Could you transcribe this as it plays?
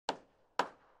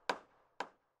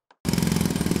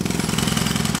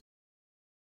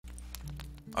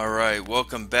Alright,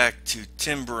 welcome back to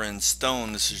Timber and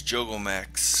Stone. This is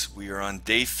Jogalmax. We are on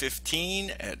day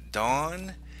 15 at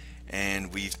dawn,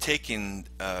 and we've taken,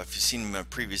 if you've seen my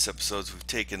previous episodes, we've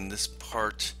taken this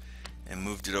part and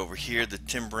moved it over here, the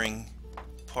timbering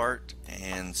part,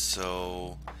 and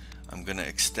so I'm going to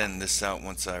extend this out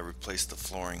once I replace the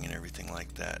flooring and everything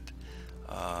like that.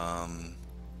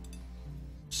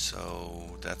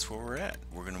 So that's where we're at.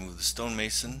 We're going to move the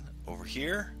stonemason over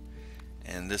here,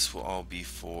 and this will all be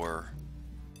for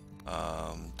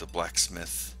the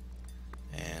blacksmith,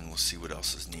 and we'll see what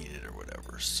else is needed or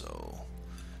whatever. So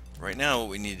right now what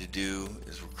we need to do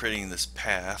is we're creating this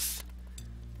path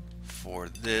for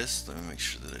this. Let me make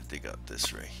sure that I dig out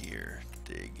this right here.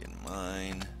 Dig and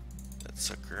mine that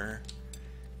sucker,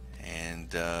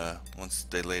 and once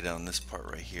they lay down this part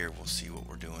right here, we'll see what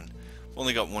we're doing. We've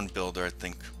only got one builder, I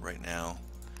think, right now.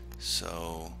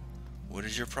 So what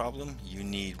is your problem? You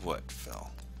need what,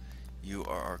 Fel? You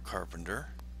are our carpenter,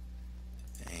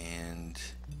 and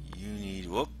you need,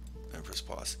 whoop, and press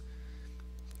pause.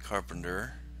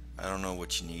 Carpenter, I don't know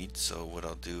what you need, so what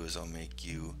I'll do is I'll make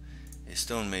you a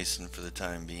stonemason for the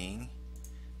time being,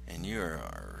 and you're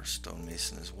our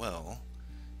stonemason as well.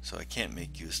 So I can't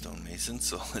make you a stonemason,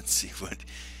 so let's see what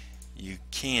you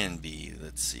can be.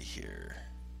 Let's see here.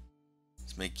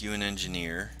 Let's make you an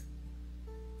engineer.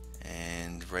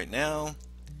 And right now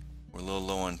we're a little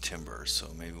low on timber,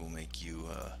 so maybe we'll make you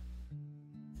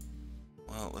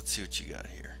well, let's see what you got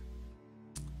here.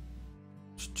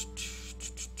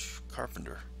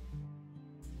 Carpenter.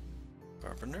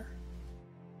 Carpenter?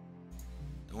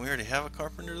 Don't we already have a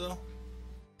carpenter though?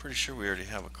 Pretty sure we already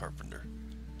have a carpenter.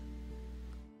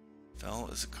 Fel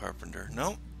is a carpenter.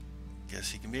 Nope.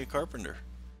 Guess he can be a carpenter.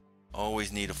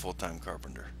 Always need a full-time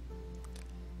carpenter.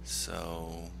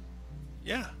 So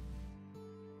yeah,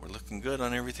 we're looking good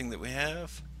on everything that we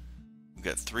have. We've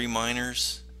got 3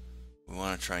 miners. We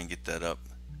want to try and get that up.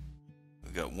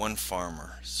 We've got 1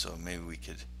 farmer, so maybe we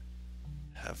could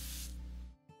have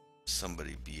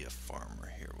somebody be a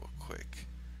farmer here real quick.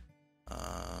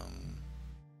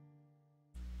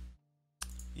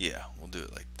 Yeah, we'll do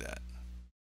it like that.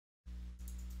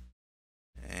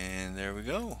 And there we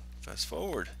go. Fast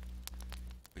forward.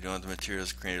 We don't have the materials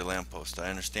to create a lamppost. I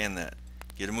understand that.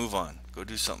 Get a move on. Go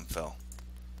do something, Fel.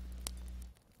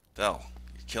 Fel,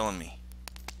 you're killing me.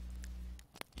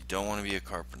 You don't want to be a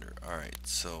carpenter. Alright,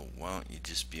 so why don't you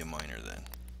just be a miner then?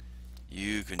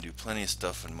 You can do plenty of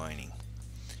stuff in mining.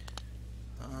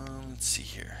 Let's see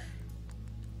here.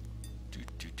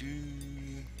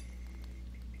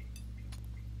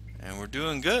 And we're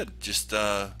doing good. Just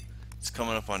it's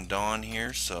coming up on dawn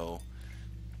here, so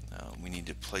we need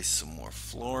to place some more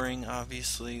flooring,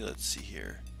 obviously. Let's see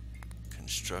here.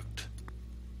 Construct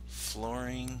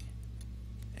flooring.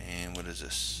 And what is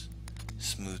this?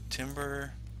 Smooth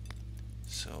timber.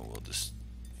 So we'll just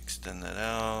extend that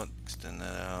out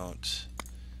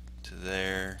to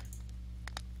there,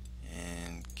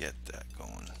 and get that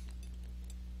going.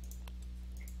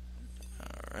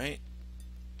 Alright.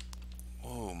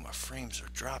 Whoa, my frames are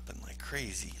dropping like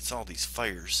crazy. It's all these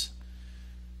fires.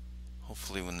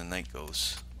 Hopefully when the night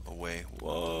goes away,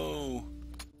 whoa,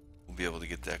 we'll be able to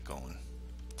get that going.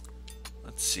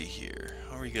 Let's see here.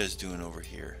 How are you guys doing over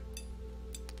here?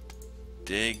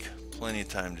 Dig. Plenty of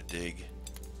time to dig.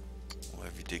 We'll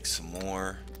have you dig some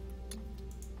more.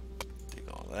 Dig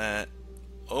all that.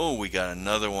 Oh, we got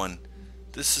another one.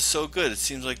 This is so good. It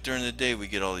seems like during the day we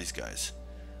get all these guys.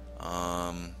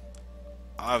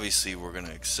 Obviously we're going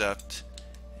to accept,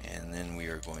 and then we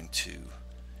are going to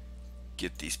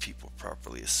get these people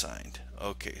properly assigned.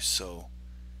 Okay, so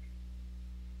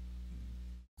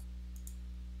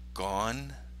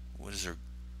gone. What is there?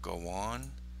 Go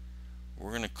on. We're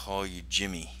going to call you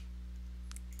Jimmy.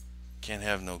 Can't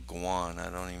have no go on. I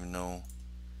don't even know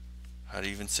how to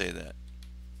even say that.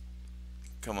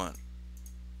 Come on.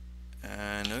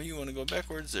 I know you want to go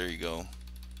backwards. There you go.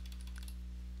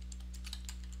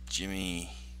 Jimmy.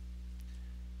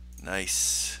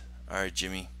 Nice. Alright,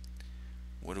 Jimmy.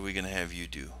 What are we going to have you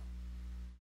do?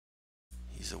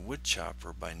 He's a wood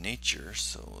chopper by nature,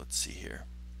 so let's see here.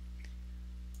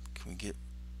 Can we get...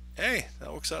 Hey,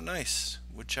 that works out nice.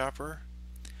 Wood chopper.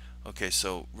 Okay,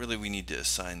 so really we need to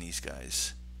assign these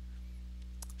guys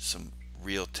some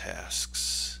real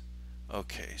tasks.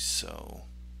 Okay, so...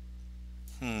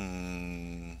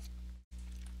 I'm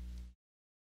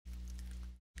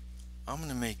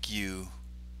gonna make you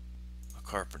a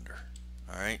carpenter.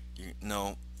 Alright?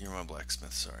 No, you're my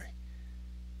blacksmith, sorry.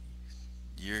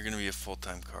 You're gonna be a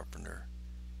full-time carpenter.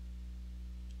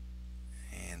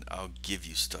 And I'll give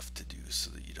you stuff to do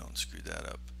so that you don't screw that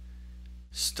up.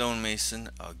 Stonemason,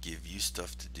 I'll give you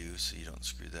stuff to do so you don't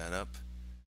screw that up.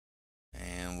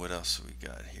 And what else have we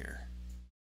got here?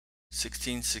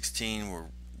 16, 16,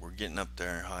 we're getting up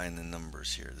there high in the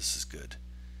numbers here. This is good.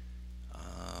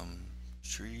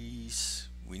 Trees,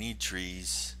 we need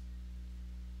trees.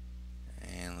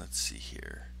 And let's see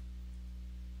here.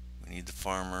 We need the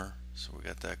farmer, so we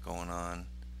got that going on.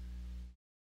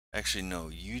 Actually, no,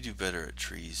 you do better at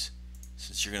trees.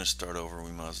 Since you're going to start over,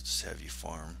 we might as well just have you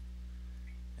farm.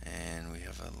 And we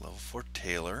have a level 4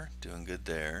 tailor, doing good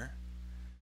there.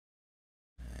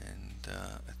 And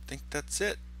I think that's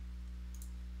it.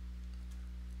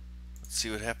 Let's see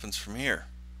what happens from here.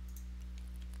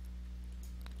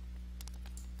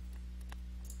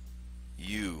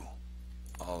 You,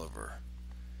 Oliver,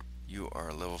 you are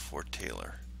a level 4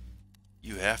 tailor.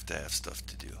 You have to have stuff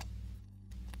to do.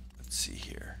 Let's see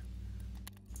here.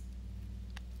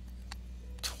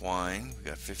 Twine, we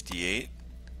got 58.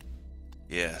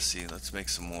 Yeah, see, let's make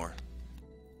some more.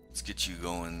 Let's get you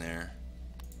going there.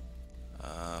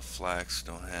 Flax,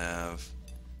 don't have.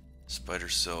 Spider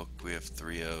silk, we have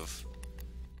 3 of.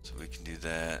 So we can do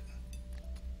that.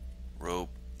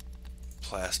 Rope,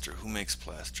 plaster, who makes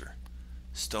plaster?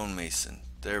 Stonemason,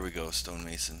 there we go,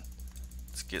 stonemason.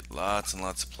 Let's get lots and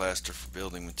lots of plaster for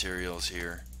building materials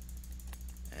here.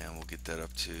 And we'll get that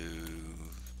up to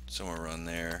somewhere around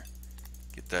there.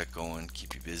 Get that going,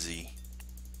 keep you busy.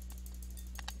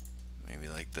 Maybe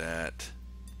like that.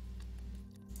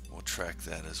 We'll track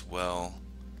that as well.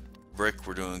 Brick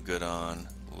we're doing good on.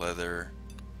 Leather.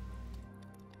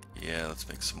 Yeah, let's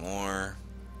make some more.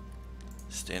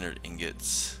 Standard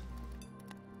ingots.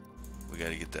 We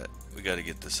gotta get that. We gotta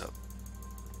get this up.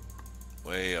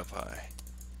 Way up high.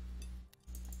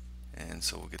 And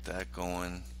so we'll get that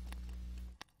going.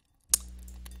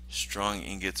 Strong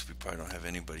ingots, we probably don't have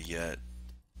anybody yet.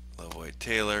 Level 8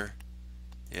 tailor.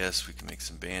 Yes, we can make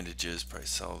some bandages, probably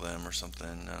sell them or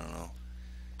something, I don't know.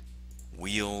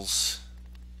 Wheels,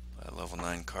 level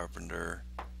 9 carpenter.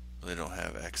 Really don't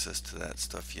have access to that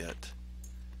stuff yet.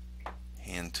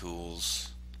 Hand tools.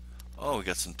 Oh, we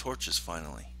got some torches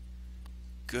finally.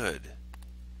 Good.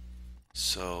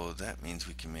 So that means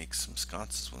we can make some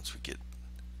sconces once we get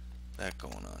that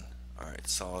going on. Alright,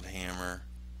 solid hammer.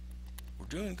 We're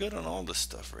doing good on all this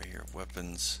stuff right here.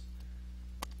 Weapons.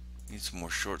 Need some more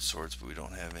short swords, but we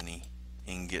don't have any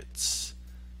ingots.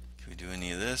 Can we do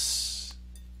any of this?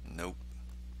 Nope.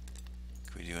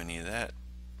 Can we do any of that?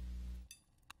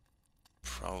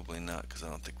 Probably not, because I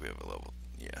don't think we have a level.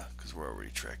 Yeah, because we're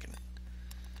already tracking it.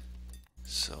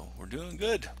 So we're doing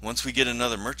good. Once we get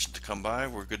another merchant to come by,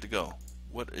 we're good to go.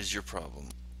 What is your problem,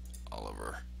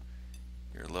 Oliver?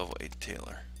 You're a level 8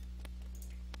 tailor.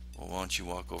 Well, why don't you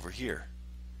walk over here?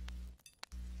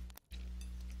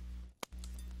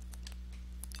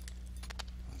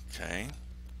 Okay.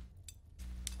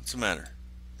 What's the matter?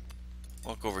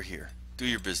 Walk over here. Do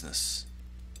your business.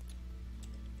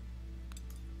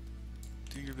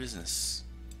 Do your business.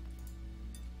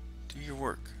 Do your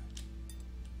work.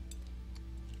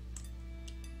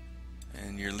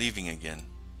 And you're leaving again.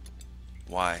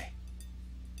 Why?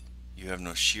 You have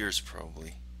no shears,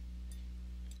 probably.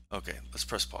 Okay, let's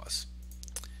press pause.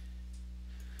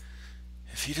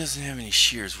 If he doesn't have any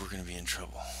shears, we're going to be in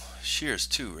trouble. Shears,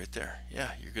 too, right there.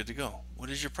 Yeah, you're good to go. What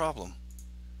is your problem?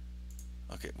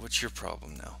 Okay, what's your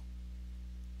problem now?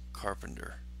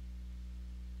 Carpenter.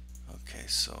 Okay,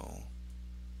 so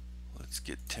let's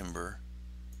get timber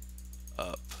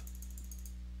up.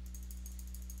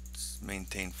 Let's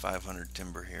maintain 500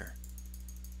 timber here.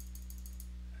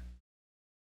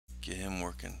 Get him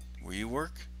working. Will you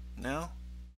work now?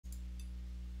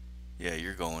 Yeah,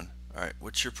 you're going. Alright,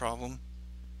 what's your problem?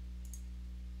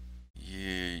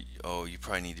 You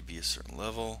probably need to be a certain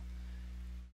level.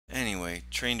 Anyway,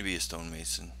 train to be a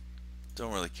stonemason.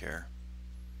 Don't really care.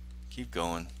 Keep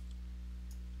going.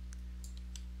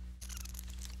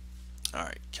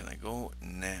 Alright, can I go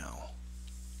now?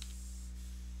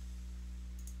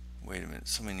 Wait a minute,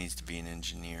 somebody needs to be an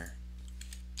engineer.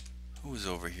 Who's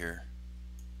over here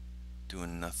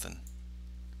doing nothing?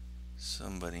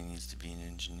 Somebody needs to be an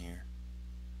engineer.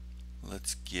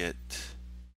 Let's get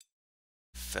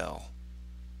Fell.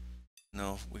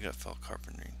 No, we got Fell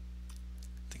carpentering.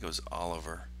 I think it was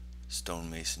Oliver.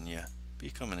 Stonemason, yeah.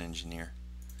 Become an engineer.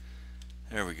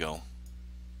 There we go.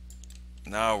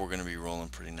 Now we're going to be rolling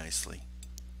pretty nicely.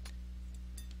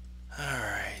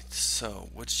 Alright, so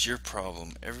what's your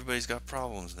problem? Everybody's got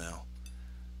problems now.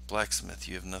 Blacksmith,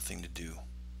 you have nothing to do.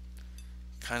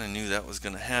 Kind of knew that was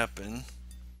going to happen.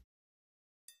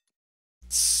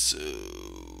 So,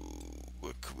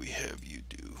 what could we have you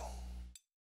do?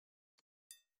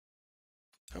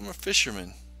 I'm a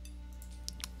fisherman.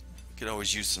 Could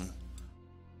always use some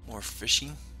more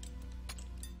fishing.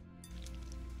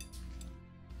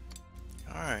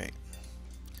 Alright.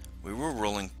 We were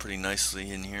rolling pretty nicely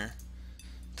in here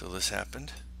till this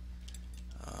happened.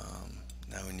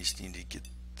 Now we just need to get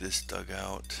this dug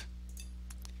out.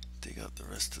 Dig out the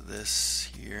rest of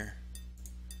this here.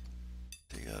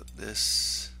 Dig out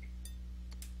this.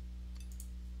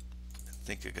 I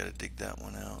think I gotta dig that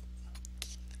one out.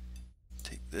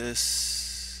 Take this.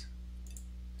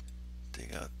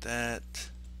 Dig out that.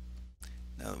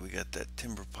 Now that we got that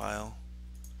timber pile,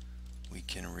 we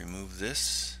can remove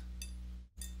this.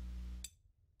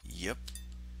 Yep.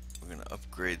 We're gonna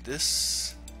upgrade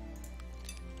this.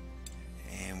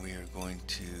 And we are going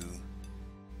to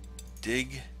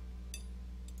dig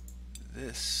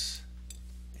this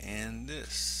and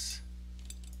this,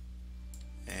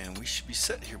 and we should be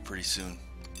set here pretty soon.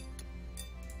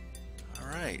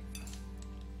 Alright.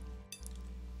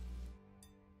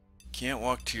 Can't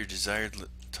walk to your desired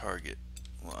target.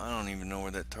 Well, I don't even know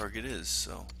where that target is,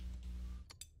 so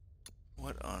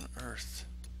what on earth?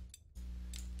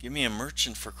 Give me a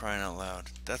merchant, for crying out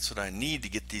loud. That's what I need to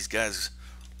get these guys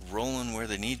rolling where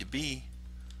they need to be.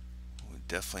 We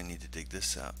definitely need to dig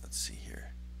this out. Let's see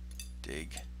here.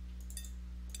 Dig.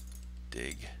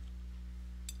 Dig.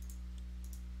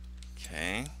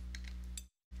 Okay.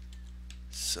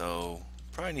 So,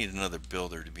 probably need another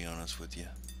builder, to be honest with you.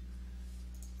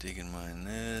 Dig and mine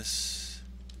this.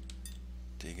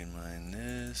 Dig and mine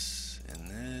this. And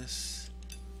this.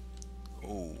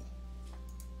 Oh.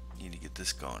 Need to get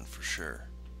this going for sure.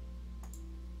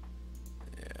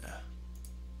 Yeah.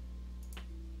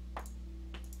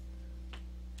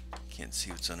 Can't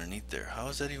see what's underneath there. How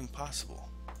is that even possible?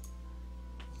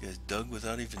 You guys dug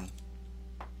without even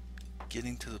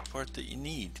getting to the part that you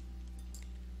need.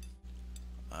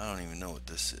 I don't even know what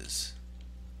this is.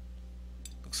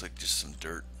 Looks like just some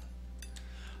dirt.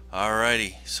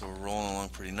 Alrighty, so we're rolling along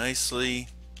pretty nicely.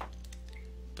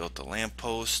 Built a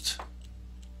lamppost.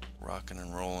 Rocking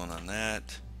and rolling on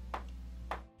that.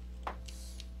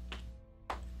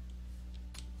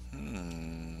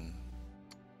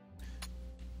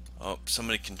 Oh,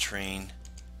 somebody can train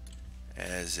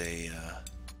as an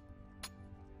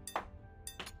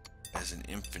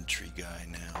infantry guy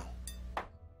now.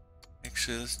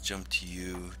 Actually, let's jump to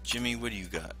you. Jimmy, what do you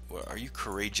got? Well, are you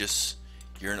courageous?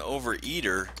 You're an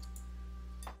overeater.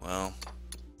 Well,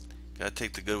 gotta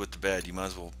take the good with the bad. You might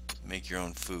as well make your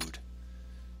own food.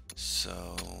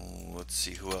 So let's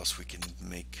see who else we can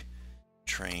make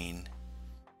train.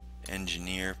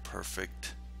 Engineer,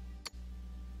 perfect.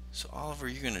 So Oliver,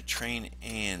 you're gonna train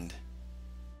and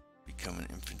become an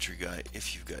infantry guy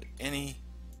if you've got any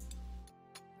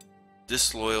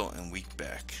disloyal and weak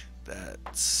back.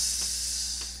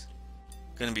 That's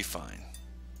gonna be fine.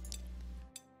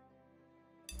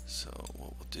 So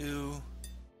what we'll do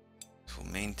is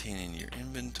we'll maintain in your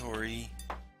inventory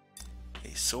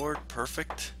a sword,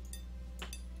 perfect.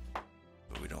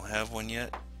 But we don't have one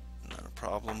yet, not a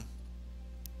problem.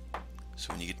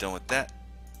 So when you get done with that,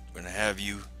 we're gonna have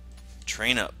you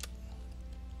train up.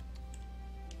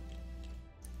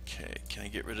 Okay, can I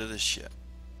get rid of this yet?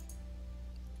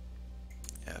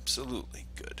 Absolutely,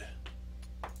 good.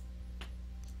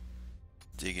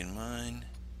 Dig and mine.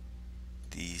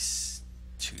 These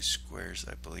two squares,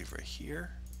 I believe, right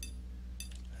here.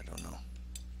 I don't know.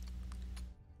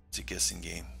 It's a guessing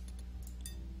game.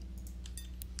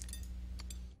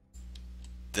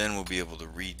 Then we'll be able to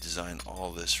redesign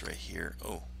all this right here.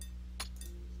 Oh,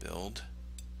 build,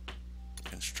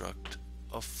 construct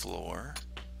a floor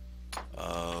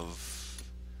of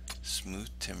smooth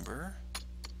timber.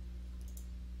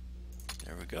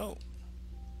 There we go.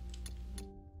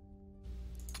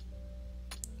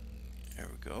 There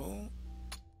we go.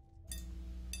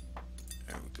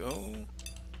 There we go.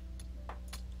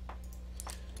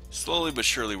 Slowly but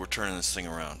surely we're turning this thing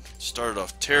around. Started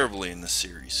off terribly in this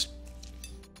series,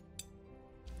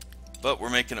 but we're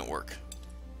making it work.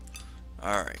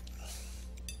 Alright.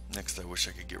 Next, I wish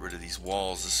I could get rid of these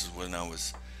walls. This is when I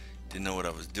didn't know what I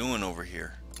was doing over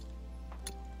here.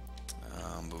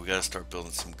 But we gotta start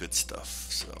building some good stuff,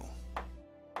 so.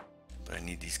 But I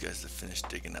need these guys to finish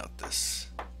digging out this.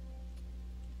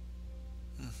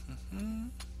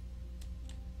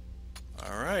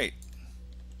 Alright.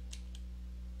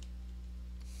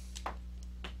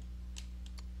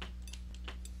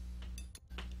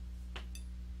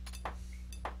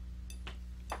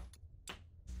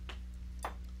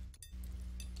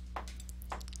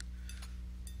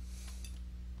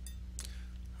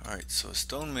 Alright, so a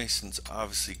stonemason's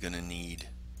obviously going to need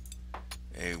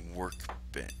a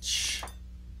workbench.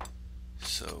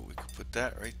 So we could put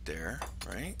that right there,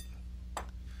 right?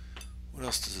 What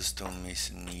else does a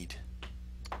stonemason need?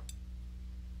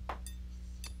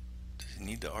 Does he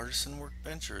need the artisan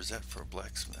workbench, or is that for a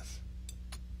blacksmith?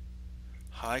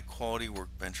 High quality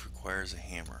workbench requires a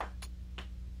hammer.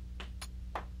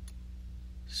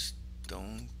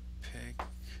 Stone pick.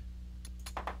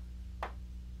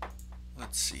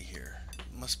 Let's see here.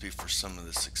 It must be for some of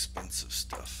this expensive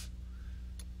stuff.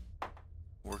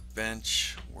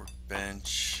 Workbench,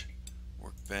 workbench,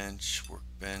 workbench,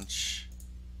 workbench.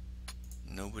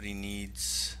 Nobody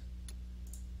needs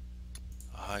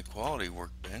a high quality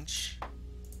workbench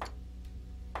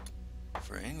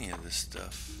for any of this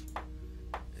stuff.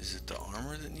 Is it the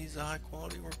armor that needs a high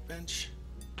quality workbench?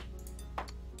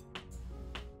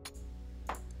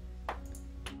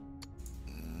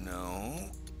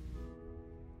 No.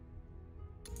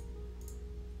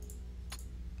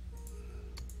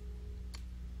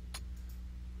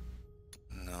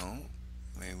 No.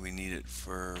 Maybe we need it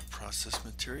for process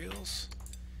materials.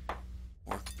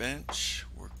 Workbench,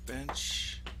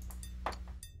 workbench,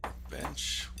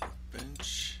 workbench,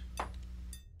 workbench,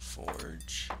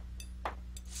 forge,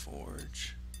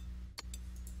 forge,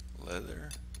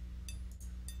 leather.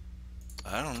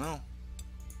 I don't know.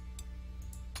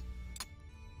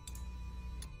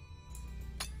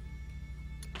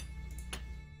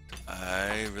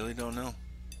 I really don't know.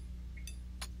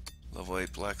 Level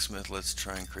 8 blacksmith, let's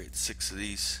try and create 6 of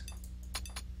these.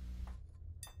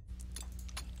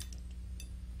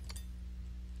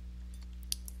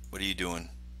 What are you doing?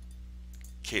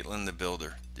 Caitlin the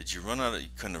builder. Did you run out of, you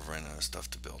couldn't have run out of stuff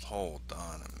to build. Hold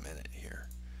on a minute here.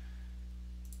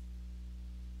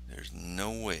 There's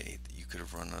no way that you could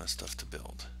have run out of stuff to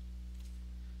build.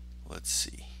 Let's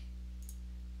see.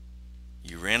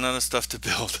 You ran out of stuff to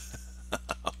build.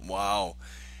 Wow.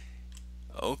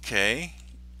 Okay.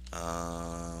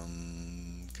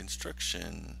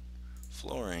 Construction,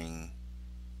 flooring,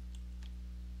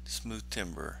 smooth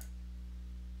timber.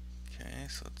 Okay,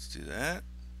 so let's do that.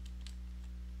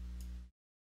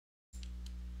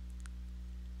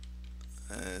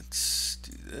 Let's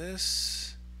do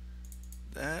this,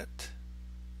 that,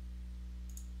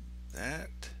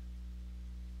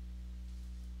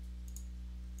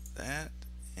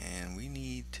 and we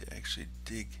need to actually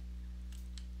dig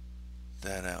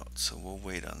that out, so we'll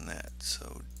wait on that.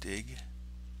 So dig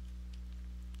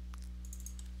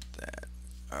that.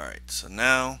 Alright, so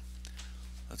now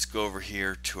let's go over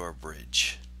here to our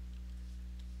bridge.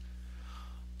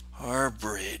 Our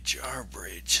bridge.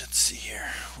 Let's see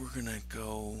here. We're gonna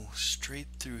go straight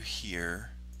through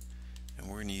here, and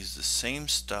we're gonna use the same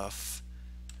stuff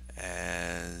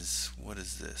as, what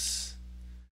is this?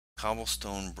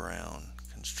 Cobblestone brown.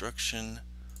 Construction,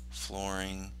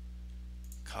 flooring,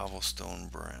 cobblestone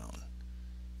brown.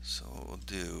 So what we'll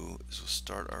do is we'll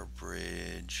start our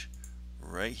bridge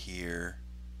right here,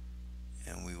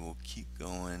 and we will keep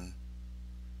going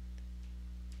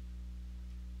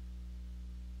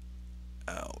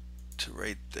out to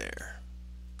right there.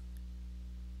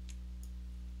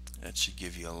 That should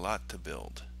give you a lot to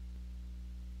build.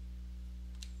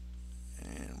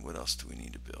 And what else do we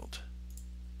need to build?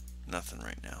 Nothing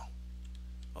right now.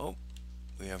 Oh,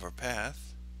 we have our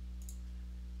path.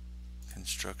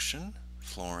 Construction,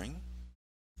 flooring,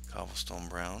 cobblestone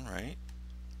brown, right?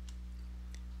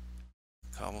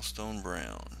 Cobblestone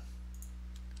brown.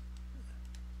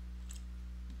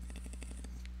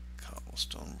 And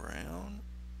cobblestone brown.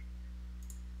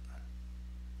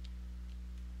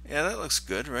 Yeah, that looks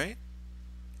good, right?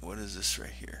 What is this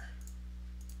right here?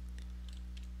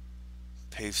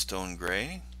 Paved stone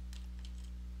gray.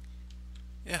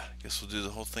 Yeah, guess we'll do the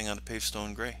whole thing on a paved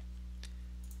stone gray.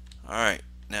 Alright,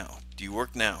 now, do you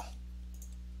work now?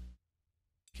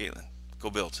 Caitlin, go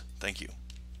build. Thank you.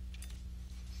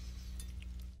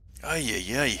 Ay,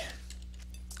 ay, ay.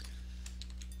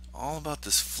 All about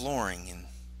this flooring, and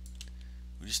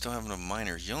we just don't have enough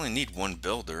miners. You only need one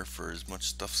builder for as much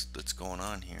stuff that's going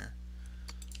on here.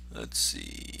 Let's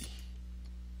see.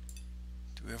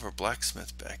 Do we have our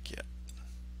blacksmith back yet?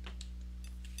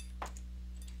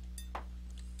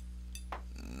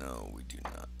 No, we do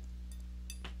not.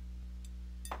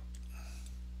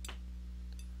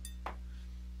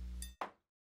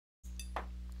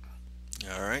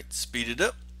 Alright, speed it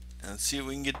up and let's see what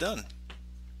we can get done.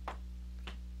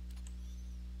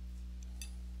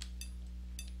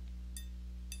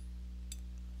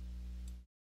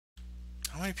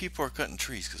 How many people are cutting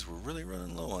trees? Because we're really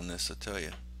running low on this, I tell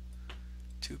you.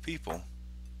 2 people.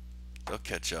 They'll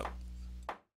catch up.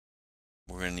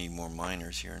 We're going to need more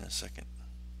miners here in a second.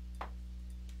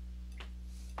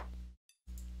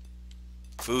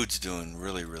 Food's doing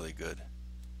really, really good.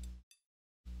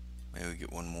 Maybe we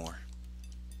get one more.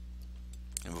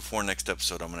 And before next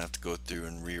episode, I'm gonna have to go through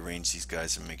and rearrange these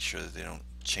guys and make sure that they don't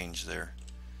change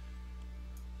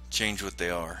what they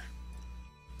are.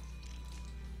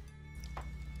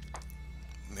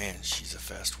 Man, she's a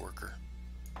fast worker.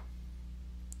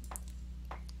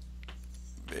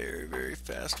 Very, very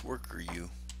fast worker, you.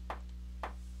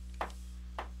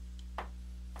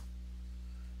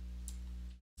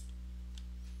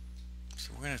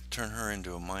 So we're gonna have to turn her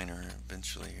into a miner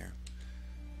eventually here.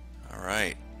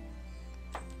 Alright.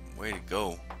 Way to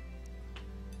go.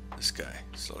 This guy.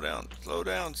 Slow down, slow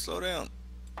down, slow down.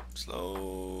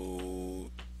 Slow.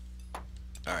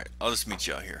 Alright, I'll just meet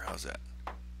you out here. How's that?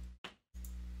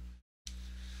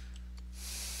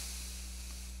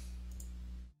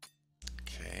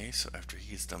 Okay, so after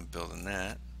he gets done building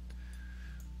that,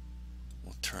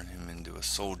 we'll turn him into a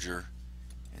soldier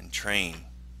and train.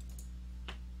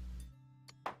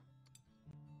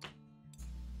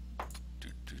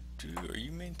 Are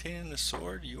you maintaining a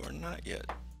sword? You are not yet.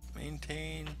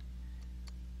 Maintain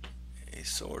a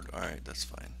sword. Alright, that's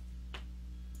fine.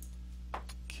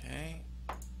 Okay.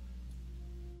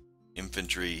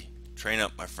 Infantry. Train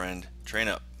up, my friend. Train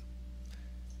up.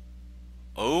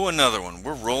 Oh, another one.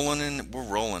 We're rolling in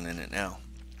it now.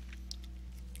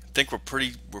 I think we're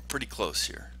pretty close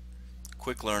here.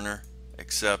 Quick learner,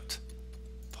 accept,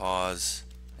 pause.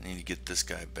 I need to get this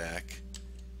guy back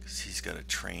because he's got to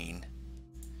train.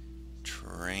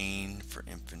 Train for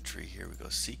infantry. Here we go.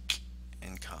 Seek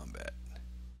and combat.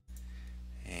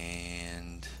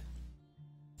 And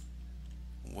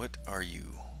what are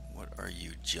you? What are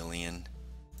you, Jillian?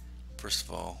 First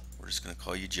of all, we're just going to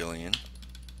call you Jillian.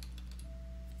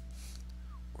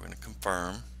 We're going to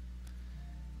confirm.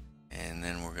 And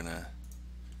then we're going to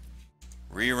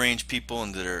rearrange people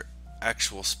into their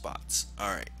actual spots.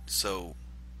 Alright, so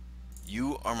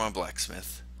you are my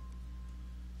blacksmith.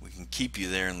 We can keep you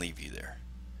there and leave you there.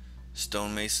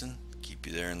 Stonemason, keep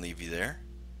you there and leave you there.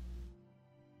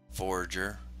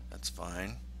 Forager, that's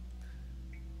fine.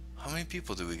 How many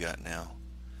people do we got now?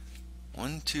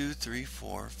 1, 2, 3,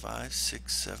 4, 5,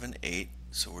 6, 7, 8.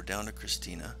 So we're down to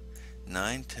Christina.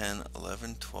 9, 10,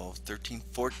 11, 12, 13,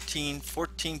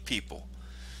 14 people.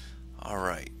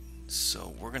 Alright,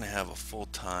 so we're going to have a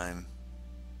full-time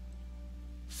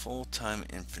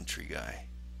infantry guy.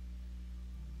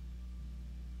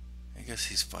 I guess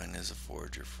he's fine as a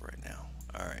forager for right now.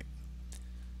 Alright,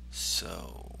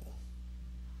 so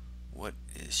what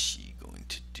is she going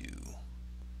to do?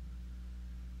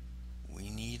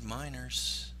 We need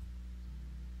miners.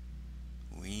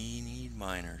 We need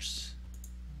miners.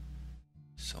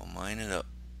 So mine it up.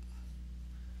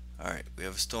 Alright, we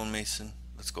have a stonemason.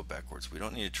 Let's go backwards. We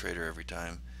don't need a trader every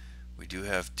time. We do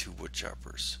have 2 wood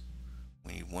choppers.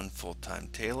 We need 1 full-time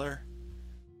tailor,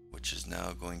 which is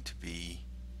now going to be...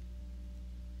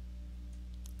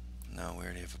 No, we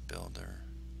already have a builder.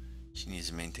 She needs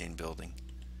to maintain building.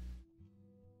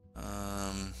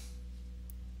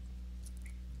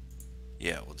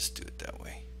 Yeah, we'll just do it that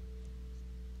way.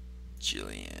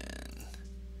 Jillian.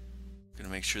 Gonna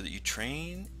make sure that you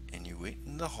train and you wait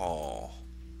in the hall.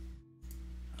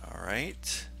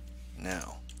 Alright.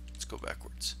 Now, let's go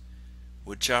backwards.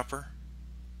 Wood chopper.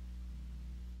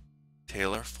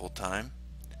 Tailor, full-time.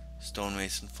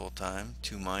 Stonemason, full-time.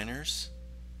 2 miners.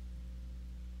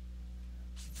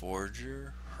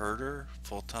 Forager, herder,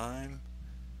 full-time.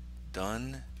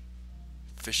 Done.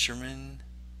 Fisherman.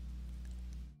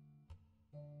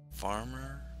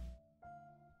 Farmer.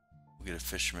 We'll get a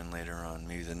fisherman later on.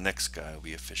 Maybe the next guy will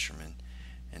be a fisherman.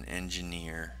 An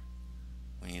engineer.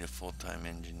 We need a full-time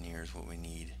engineer is what we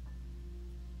need.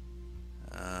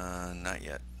 Not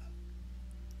yet.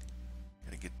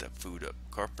 Gotta get that food up.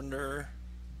 Carpenter,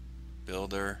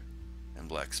 builder, and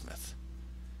blacksmith.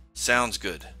 Sounds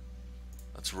good.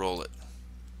 Let's roll it.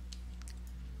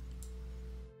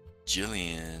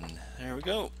 Jillian. There we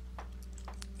go.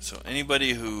 So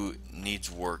anybody who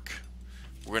needs work,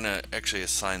 we're going to actually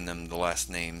assign them the last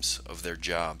names of their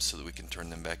jobs so that we can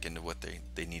turn them back into what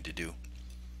they need to do.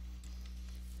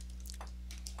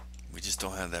 We just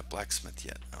don't have that blacksmith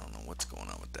yet. I don't know what's going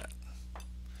on with that.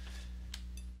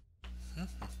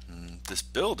 This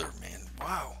builder, man,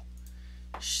 wow.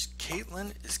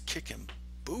 Caitlin is kicking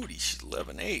booty. She's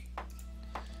 11-8.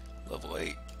 Level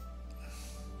 8.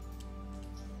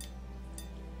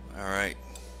 Alright.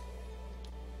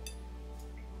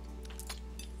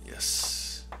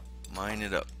 Yes. Mine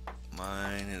it up.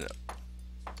 Mine it up.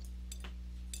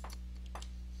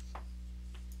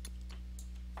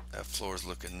 That floor is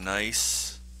looking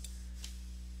nice.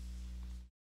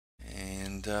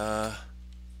 And that's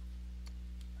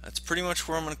pretty much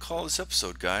where I'm going to call this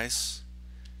episode, guys.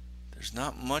 There's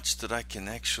not much that I can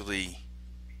actually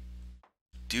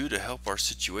do to help our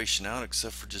situation out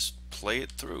except for just play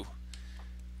it through.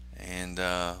 And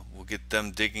we'll get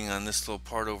them digging on this little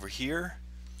part over here,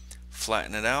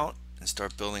 flatten it out, and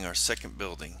start building our second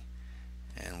building.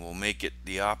 And we'll make it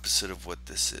the opposite of what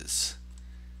this is.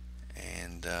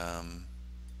 And then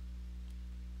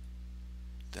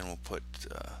we'll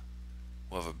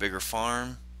have a bigger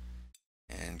farm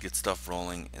and get stuff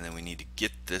rolling, and then we need to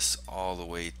get this all the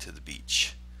way to the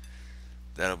beach.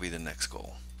 That'll be the next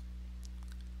goal.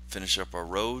 Finish up our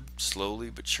road slowly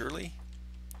but surely,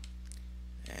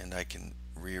 and I can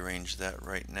rearrange that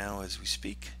right now as we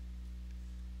speak.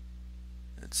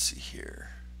 Let's see here.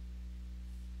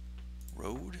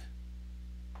 Road.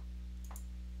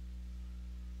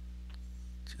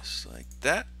 Just like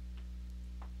that.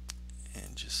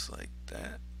 And just like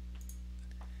that.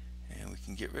 And we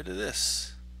can get rid of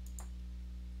this.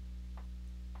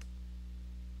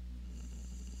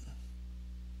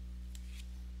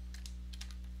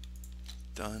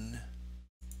 Done.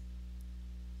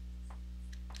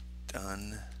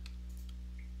 Done.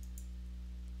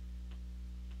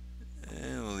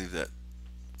 And we'll leave that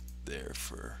there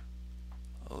for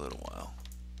a little while.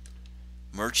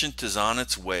 Merchant is on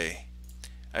its way.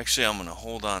 Actually, I'm gonna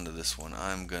hold on to this one.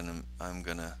 I'm gonna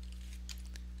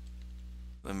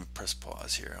let me press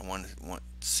pause here. I want to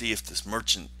see if this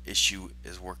merchant issue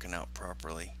is working out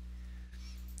properly.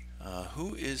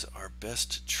 Who is our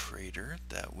best trader?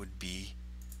 That would be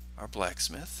our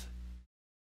blacksmith.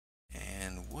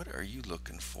 And what are you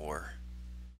looking for?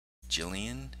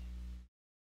 Jillian?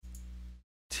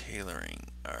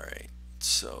 Tailoring. Alright,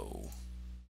 so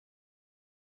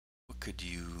what could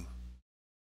you...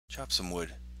 Chop some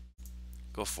wood.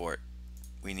 Go for it.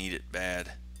 We need it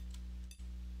bad.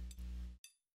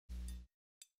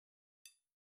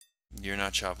 You're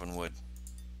not chopping wood.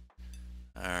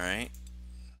 Alright.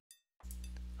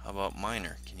 How about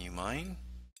miner? Can you mine?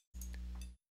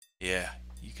 Yeah,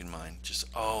 you can mine. Just,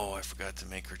 oh, I forgot to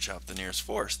make her chop the nearest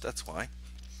forest. That's why.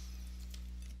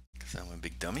 Because I'm a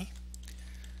big dummy.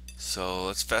 So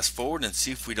let's fast forward and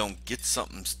see if we don't get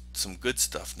some good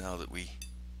stuff now that we...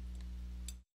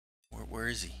 Where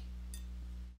is he?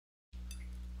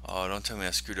 Oh, don't tell me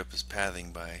I screwed up his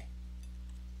pathing by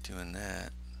doing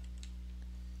that.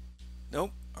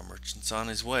 Nope, our merchant's on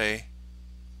his way.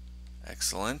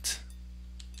 Excellent.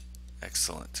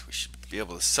 Excellent. We should be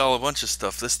able to sell a bunch of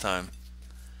stuff this time.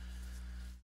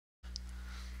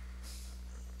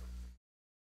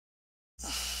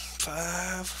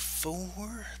 Five,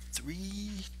 four,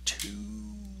 three, two,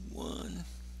 one.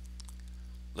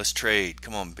 Let's trade.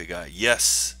 Come on, big guy.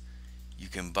 Yes, you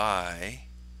can buy.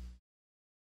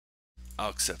 I'll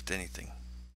accept anything.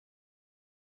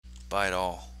 Buy it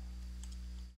all.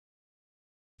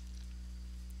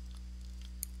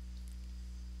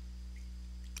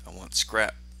 I want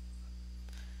scrap.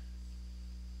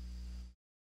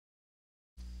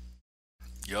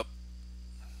 Yup.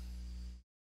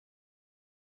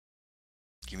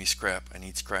 Give me scrap. I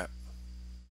need scrap.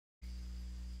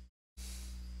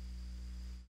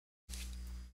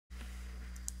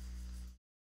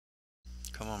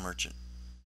 Come on, merchant.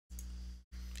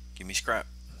 Give me scrap.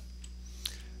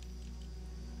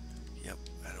 Yep,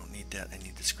 I don't need that. I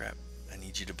need the scrap. I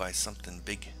need you to buy something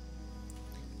big.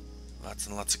 Lots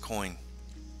and lots of coin.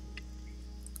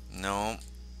 No.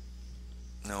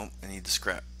 No, I need the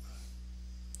scrap.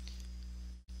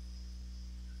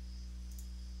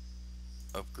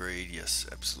 Upgrade, yes,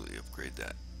 absolutely upgrade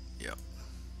that. Yep.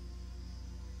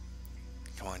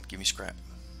 Come on, give me scrap.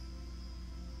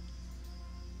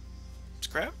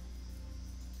 Scrap?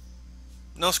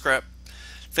 No scrap.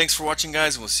 Thanks for watching,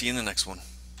 guys, and we'll see you in the next one.